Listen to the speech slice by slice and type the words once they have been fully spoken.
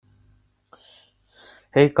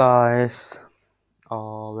Hey guys,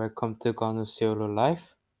 welcome to Ganu Solo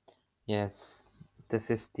Life. Yes, this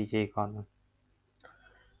is DJ Ganu.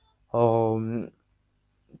 Um,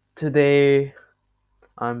 Today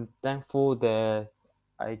I'm thankful that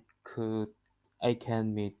I could I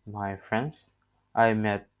can meet my friends. I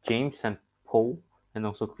met James and Paul and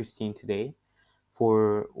also Christine today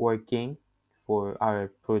for working for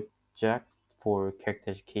our project for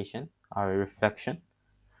character education, our reflection.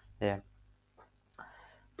 Yeah,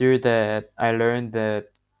 through that I learned that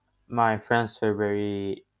my friends are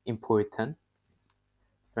very important.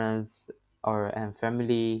 Friends or and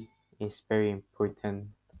family is very important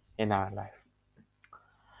in our life.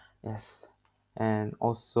 Yes, and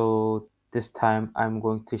also this time I'm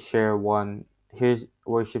going to share one. Here's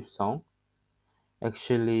worship song.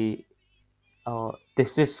 Actually,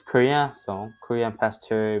 this is Korean song. Korean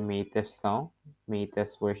pastor made this song, made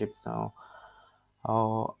this worship song.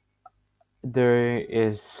 Uh, there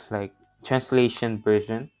is like translation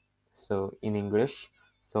version, so in English.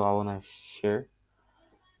 So I wanna share.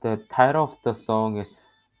 The title of the song is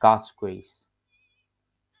God's Grace,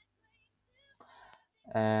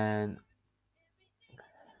 and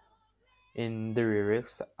in the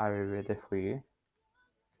lyrics, I will read it for you.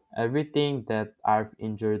 Everything that I've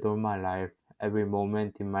enjoyed all my life, every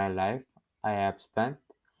moment in my life I have spent,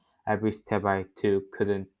 every step I took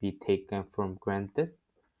couldn't be taken for granted.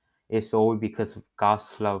 It's all because of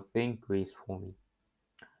God's loving grace for me.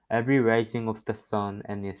 Every rising of the sun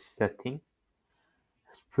and its setting,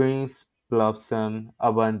 spring's blossom,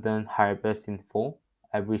 abundant harvest in full,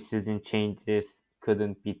 every season changes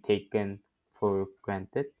couldn't be taken for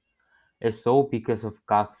granted. It's all because of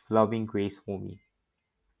God's loving grace for me.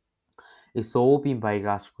 It's all been by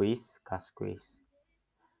God's grace, God's grace.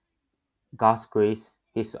 God's grace,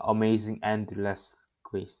 His amazing endless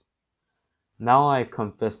grace. Now I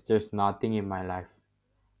confess there's nothing in my life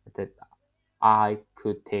that I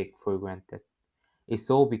could take for granted.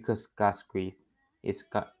 It's all because God's grace is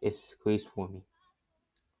grace for me.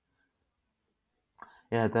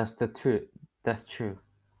 Yeah, that's the truth. That's true.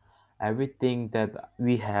 Everything that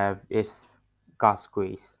we have is God's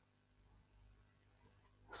grace.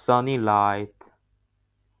 Sunny light,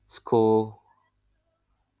 school,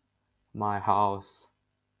 my house,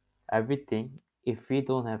 everything. If we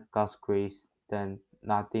don't have God's grace, then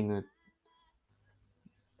nothing would,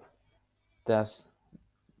 that's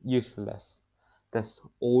useless. That's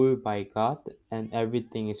all by God, and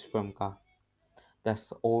everything is from God.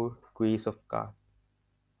 That's all grace of God.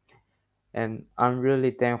 And I'm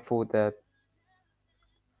really thankful that,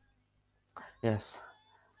 yes,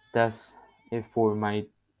 that's it for my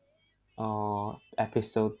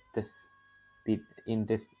episode this bit in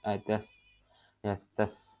this that's yes,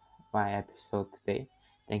 that's my episode today.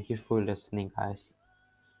 Thank you for listening, guys.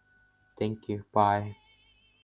 Thank you. Bye.